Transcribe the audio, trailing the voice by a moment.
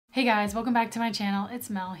Hey guys, welcome back to my channel. It's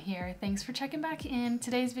Mel here. Thanks for checking back in.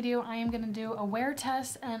 Today's video, I am going to do a wear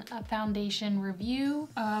test and a foundation review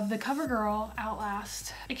of the Covergirl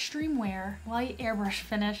Outlast Extreme Wear Light Airbrush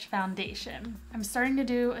Finish Foundation. I'm starting to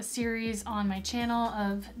do a series on my channel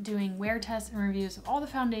of doing wear tests and reviews of all the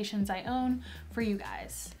foundations I own for you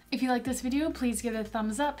guys. If you like this video, please give it a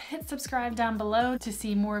thumbs up, hit subscribe down below to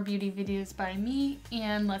see more beauty videos by me,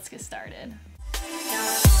 and let's get started.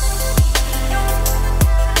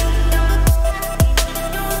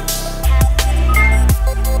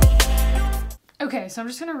 Okay, so I'm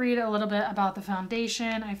just gonna read a little bit about the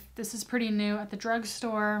foundation. This is pretty new at the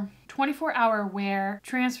drugstore. 24-hour wear,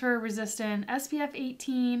 transfer resistant, SPF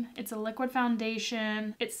 18. It's a liquid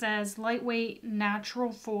foundation. It says lightweight,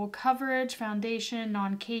 natural full coverage foundation,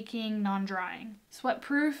 non-caking, non-drying. Sweat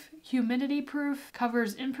proof, humidity proof,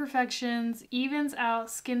 covers imperfections, evens out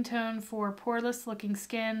skin tone for poreless looking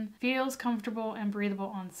skin, feels comfortable and breathable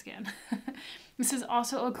on skin. This is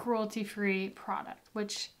also a cruelty-free product,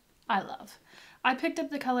 which I love. I picked up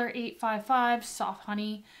the color 855 Soft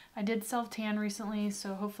Honey. I did self-tan recently,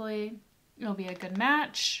 so hopefully it'll be a good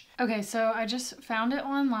match. Okay, so I just found it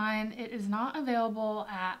online. It is not available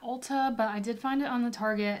at Ulta, but I did find it on the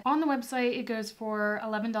Target. On the website, it goes for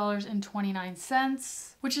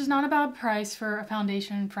 $11.29, which is not a bad price for a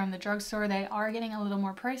foundation from the drugstore. They are getting a little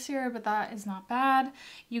more pricier, but that is not bad.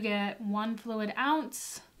 You get 1 fluid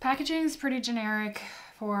ounce. Packaging is pretty generic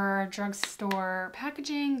for drugstore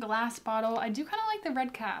packaging, glass bottle. I do kind of like the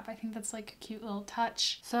red cap. I think that's like a cute little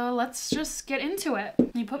touch. So let's just get into it.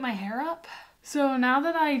 Let me put my hair up. So now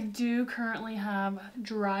that I do currently have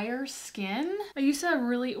drier skin, I used to have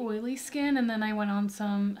really oily skin and then I went on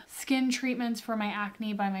some skin treatments for my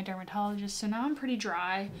acne by my dermatologist. So now I'm pretty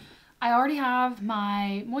dry. I already have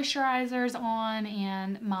my moisturizers on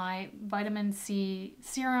and my vitamin C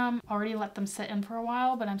serum. Already let them sit in for a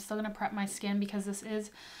while, but I'm still gonna prep my skin because this is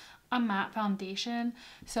a matte foundation.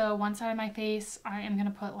 So one side of my face, I am gonna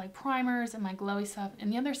put like primers and my glowy stuff,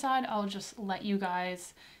 and the other side, I'll just let you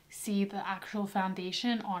guys see the actual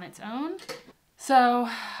foundation on its own. So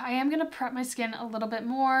I am gonna prep my skin a little bit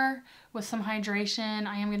more with some hydration.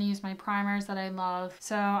 I am gonna use my primers that I love.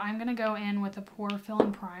 So I'm gonna go in with a pore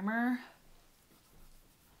filling primer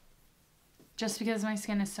just because my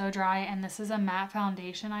skin is so dry, and this is a matte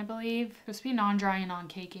foundation, I believe. It's supposed to be non-dry and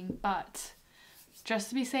non-caking, but just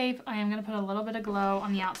to be safe, I am gonna put a little bit of glow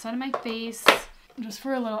on the outside of my face just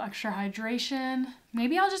for a little extra hydration.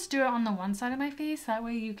 Maybe I'll just do it on the one side of my face. That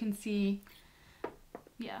way you can see,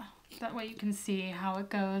 yeah. That way you can see how it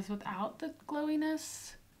goes without the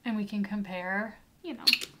glowiness and we can compare, you know,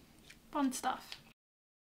 fun stuff.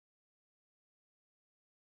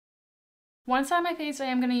 One side of my face I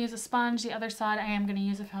am going to use a sponge, the other side I am going to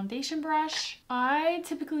use a foundation brush. I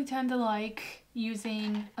typically tend to like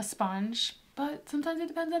using a sponge, but sometimes it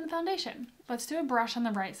depends on the foundation. Let's do a brush on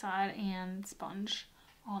the right side and sponge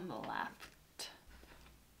on the left.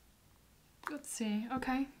 Let's see.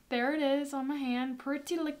 Okay, there it is on my hand.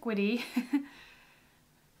 Pretty liquidy.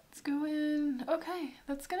 Let's go in. Okay,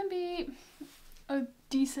 that's gonna be a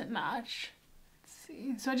decent match. Let's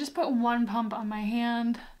see. So I just put 1 pump on my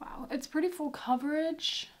hand. Wow, it's pretty full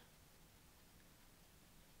coverage.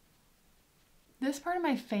 This part of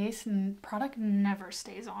my face and product never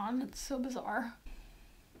stays on. It's so bizarre.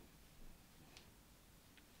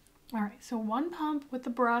 All right, so 1 pump with the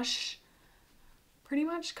brush. Pretty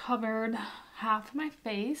much covered half of my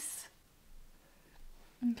face.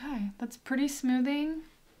 Okay, that's pretty smoothing.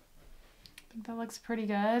 I think that looks pretty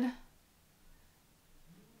good.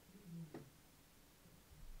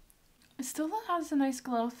 It still has a nice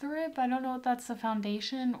glow through it, but I don't know if that's the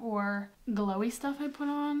foundation or glowy stuff I put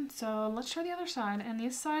on. So let's try the other side. And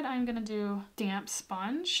this side I'm gonna do damp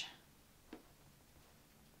sponge.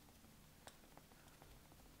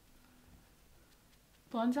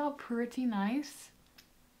 Blends out pretty nice.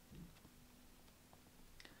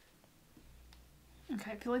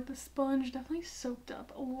 Okay, I feel like the sponge definitely soaked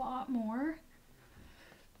up a lot more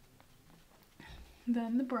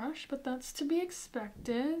than the brush, but that's to be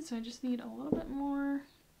expected. So I just need a little bit more.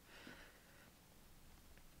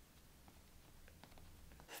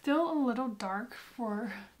 Still a little dark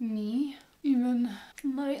for me, even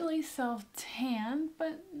lightly self-tan,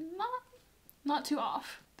 but not too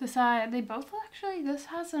off. The side, they both actually, this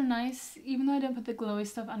has a nice, even though I didn't put the glowy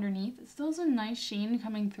stuff underneath, it still has a nice sheen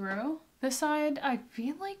coming through. This side, I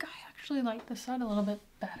feel like I actually like this side a little bit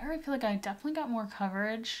better. I feel like I definitely got more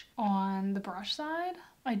coverage on the brush side.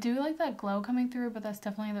 I do like that glow coming through, but that's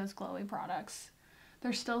definitely those glowy products.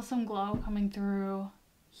 There's still some glow coming through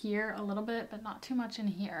here a little bit, but not too much in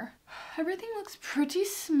here. Everything looks pretty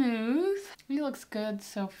smooth. It looks good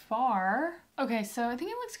so far. Okay, so I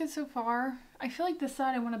think it looks good so far. I feel like this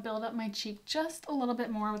side I want to build up my cheek just a little bit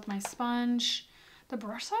more with my sponge. The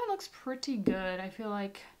brush side looks pretty good. I feel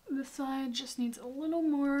like this side just needs a little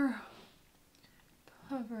more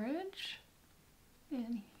coverage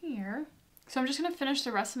in here. So I'm just going to finish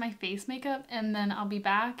the rest of my face makeup and then I'll be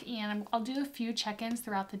back and I'll do a few check-ins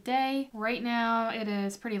throughout the day. Right now it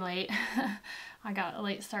is pretty late. I got a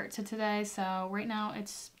late start to today, so right now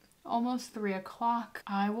it's almost 3 o'clock.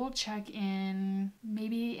 I will check in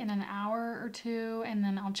maybe in an hour or two and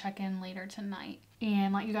then I'll check in later tonight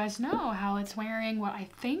and let you guys know how it's wearing, what I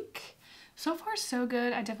think. So far, so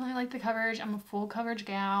good. I definitely like the coverage. I'm a full coverage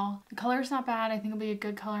gal. The color's not bad. I think it'll be a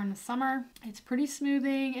good color in the summer. It's pretty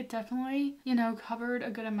smoothing. It definitely, you know, covered a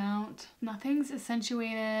good amount. Nothing's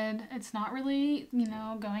accentuated. It's not really, you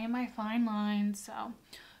know, going in my fine lines.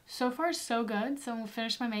 So far, so good. So we'll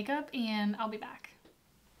finish my makeup and I'll be back.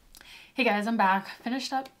 Hey guys, I'm back.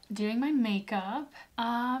 Finished up doing my makeup.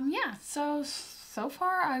 Yeah, so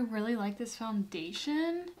far I really like this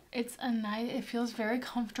foundation. It's a nice, it feels very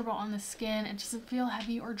comfortable on the skin. It doesn't feel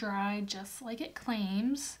heavy or dry, just like it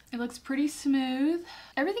claims. It looks pretty smooth.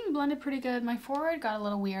 Everything blended pretty good. My forehead got a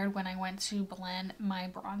little weird when I went to blend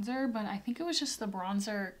my bronzer, but I think it was just the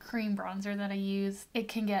bronzer, cream bronzer that I used. It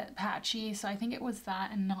can get patchy, so I think it was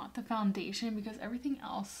that and not the foundation because everything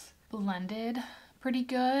else blended pretty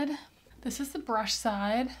good. This is the brush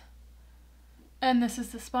side, and this is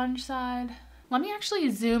the sponge side. Let me actually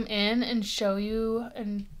zoom in and show you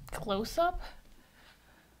in close up.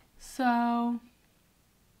 So,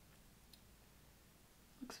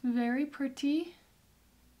 looks very pretty.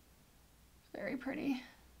 Very pretty.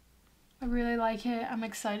 I really like it. I'm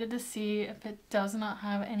excited to see if it does not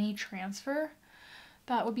have any transfer.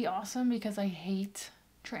 That would be awesome because I hate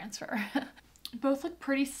transfer. Both look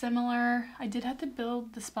pretty similar. I did have to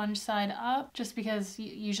build the sponge side up just because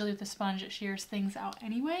usually with the sponge it shears things out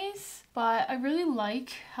anyways. But I really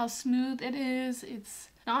like how smooth it is. It's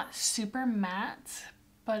not super matte,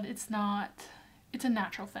 but it's a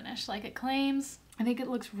natural finish like it claims. I think it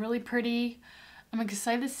looks really pretty. I'm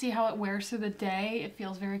excited to see how it wears through the day. It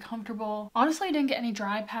feels very comfortable. Honestly, I didn't get any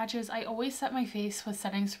dry patches. I always set my face with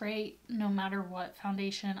setting spray no matter what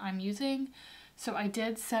foundation I'm using. So I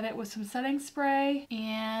did set it with some setting spray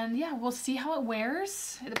and yeah, we'll see how it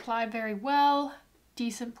wears. It applied very well,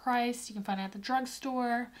 decent price. You can find it at the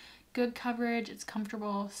drugstore, good coverage, it's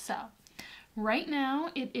comfortable. So right now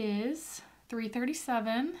it is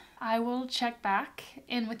 3:37. I will check back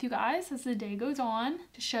in with you guys as the day goes on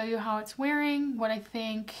to show you how it's wearing, what I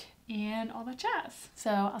think, and all that jazz. So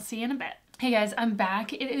I'll see you in a bit. Hey guys, I'm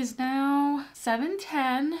back. It is now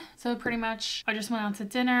 7:10. So pretty much I just went out to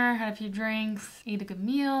dinner, had a few drinks, ate a good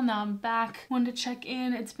meal. Now I'm back. Wanted to check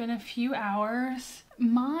in. It's been a few hours.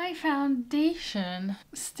 My foundation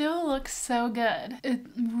still looks so good. It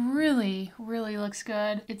really, really looks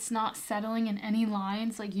good. It's not settling in any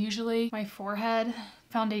lines. Like usually my forehead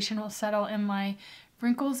foundation will settle in my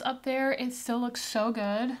wrinkles up there. It still looks so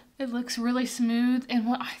good. It looks really smooth. And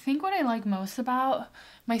what I like most about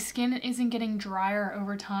my skin isn't getting drier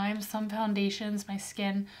over time. Some foundations, my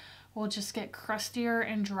skin will just get crustier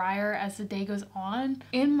and drier as the day goes on.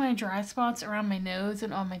 And my dry spots around my nose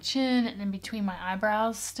and on my chin and in between my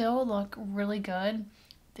eyebrows still look really good.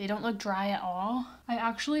 They don't look dry at all. I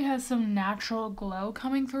actually have some natural glow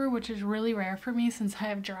coming through, which is really rare for me since I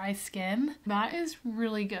have dry skin. That is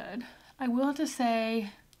really good. I will have to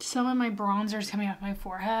say some of my bronzer is coming off my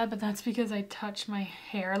forehead, but that's because I touch my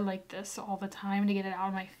hair like this all the time to get it out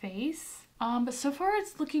of my face. But so far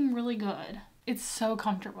it's looking really good. It's so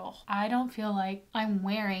comfortable. I don't feel like I'm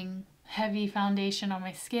wearing heavy foundation on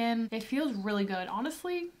my skin. It feels really good.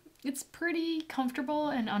 Honestly, it's pretty comfortable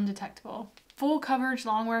and undetectable. Full coverage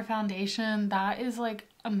long wear foundation, that is like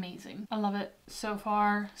amazing. I love it so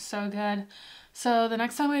far, so good. So the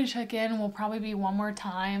next time I check in will probably be one more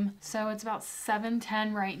time. So it's about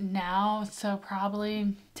 7:10 right now. So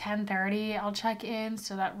probably 10:30 I'll check in.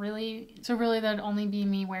 So really that'd only be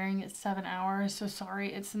me wearing it 7 hours. So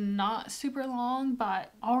sorry, it's not super long,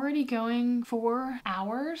 but already going 4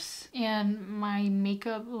 hours and my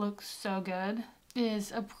makeup looks so good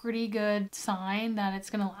is a pretty good sign that it's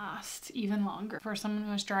gonna last even longer. For someone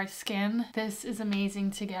who has dry skin, this is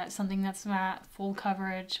amazing to get something that's matte, full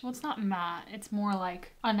coverage. Well, it's not matte, it's more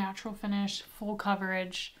like a natural finish, full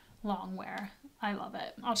coverage, long wear. I love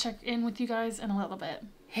it. I'll check in with you guys in a little bit.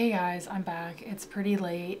 Hey guys, I'm back. It's pretty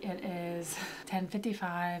late. It is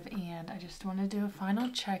 10:55 and I just want to do a final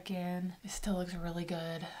check-in. It still looks really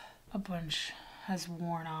good. A bunch has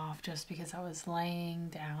worn off just because I was laying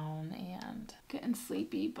down and getting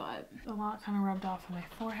sleepy, but a lot kind of rubbed off on my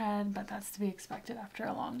forehead, but that's to be expected after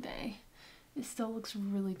a long day. It still looks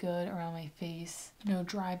really good around my face. No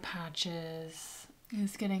dry patches.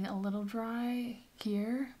 It's getting a little dry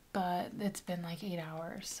here, but it's been like 8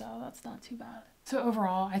 hours, so that's not too bad. So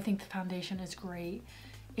overall, I think the foundation is great.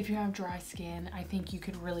 If you have dry skin, I think you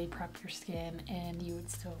could really prep your skin and you would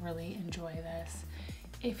still really enjoy this.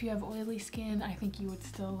 If you have oily skin, I think you would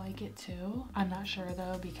still like it too. I'm not sure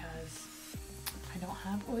though because I don't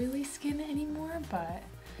have oily skin anymore, but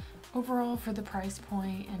overall for the price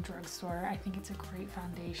point and drugstore, I think it's a great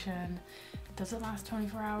foundation. Does it last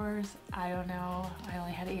 24 hours? I don't know. I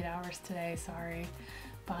only had 8 hours today, sorry.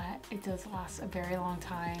 But it does last a very long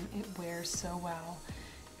time. It wears so well.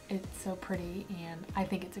 It's so pretty and I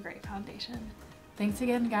think it's a great foundation. Thanks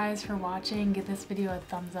again guys for watching. Give this video a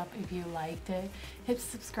thumbs up if you liked it. Hit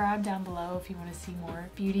subscribe down below if you want to see more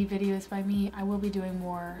beauty videos by me. I will be doing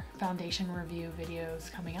more foundation review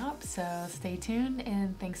videos coming up, so stay tuned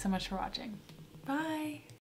and thanks so much for watching. Bye!